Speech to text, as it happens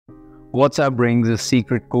WhatsApp brings a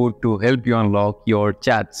secret code to help you unlock your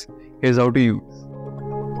chats. Here's how to use.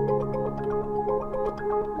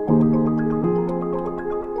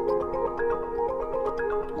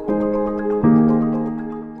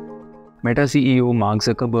 Meta CEO Mark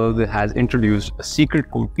Zuckerberg has introduced a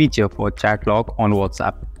secret code feature for chat lock on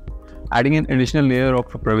WhatsApp, adding an additional layer of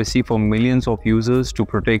privacy for millions of users to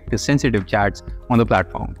protect the sensitive chats on the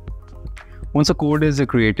platform. Once a code is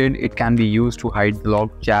created, it can be used to hide the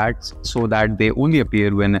locked chats so that they only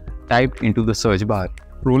appear when typed into the search bar.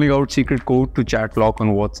 Rolling out secret code to chat lock on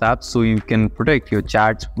WhatsApp so you can protect your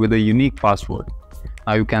chats with a unique password.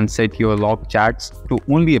 Now you can set your locked chats to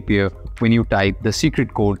only appear when you type the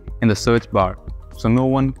secret code in the search bar, so no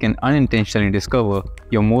one can unintentionally discover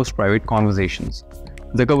your most private conversations,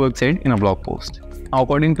 Zuckerberg said in a blog post. Now,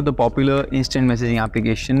 according to the popular instant messaging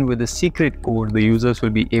application, with the secret code, the users will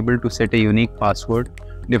be able to set a unique password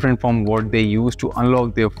different from what they use to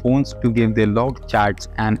unlock their phones to give their locked chats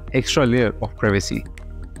an extra layer of privacy.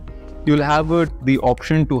 You'll have the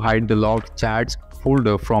option to hide the locked chats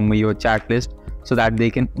folder from your chat list so that they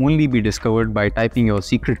can only be discovered by typing your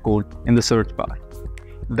secret code in the search bar.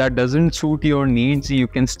 If that doesn't suit your needs, you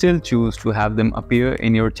can still choose to have them appear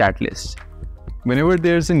in your chat list. Whenever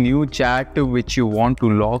there's a new chat which you want to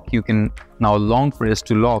lock, you can now long press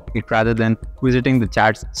to lock it rather than visiting the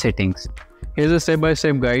chat's settings. Here's a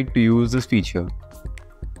step-by-step guide to use this feature.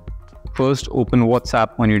 First, open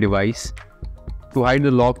WhatsApp on your device. To hide the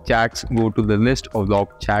locked chats, go to the list of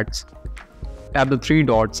locked chats. Tap the three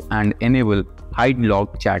dots and enable Hide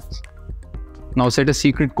Locked Chats. Now set a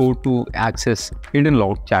secret code to access hidden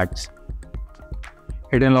locked chats.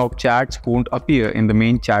 Hidden locked chats won't appear in the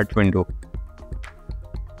main chat window.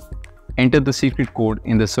 Enter the secret code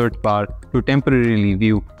in the search bar to temporarily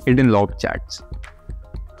view hidden locked chats.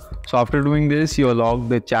 So after doing this, your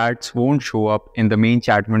locked chats won't show up in the main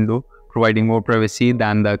chat window, providing more privacy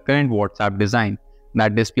than the current WhatsApp design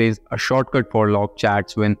that displays a shortcut for locked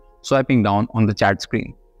chats when swiping down on the chat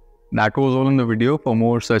screen. That was all in the video. For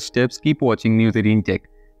more such tips, keep watching News18 Tech.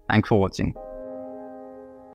 Thanks for watching.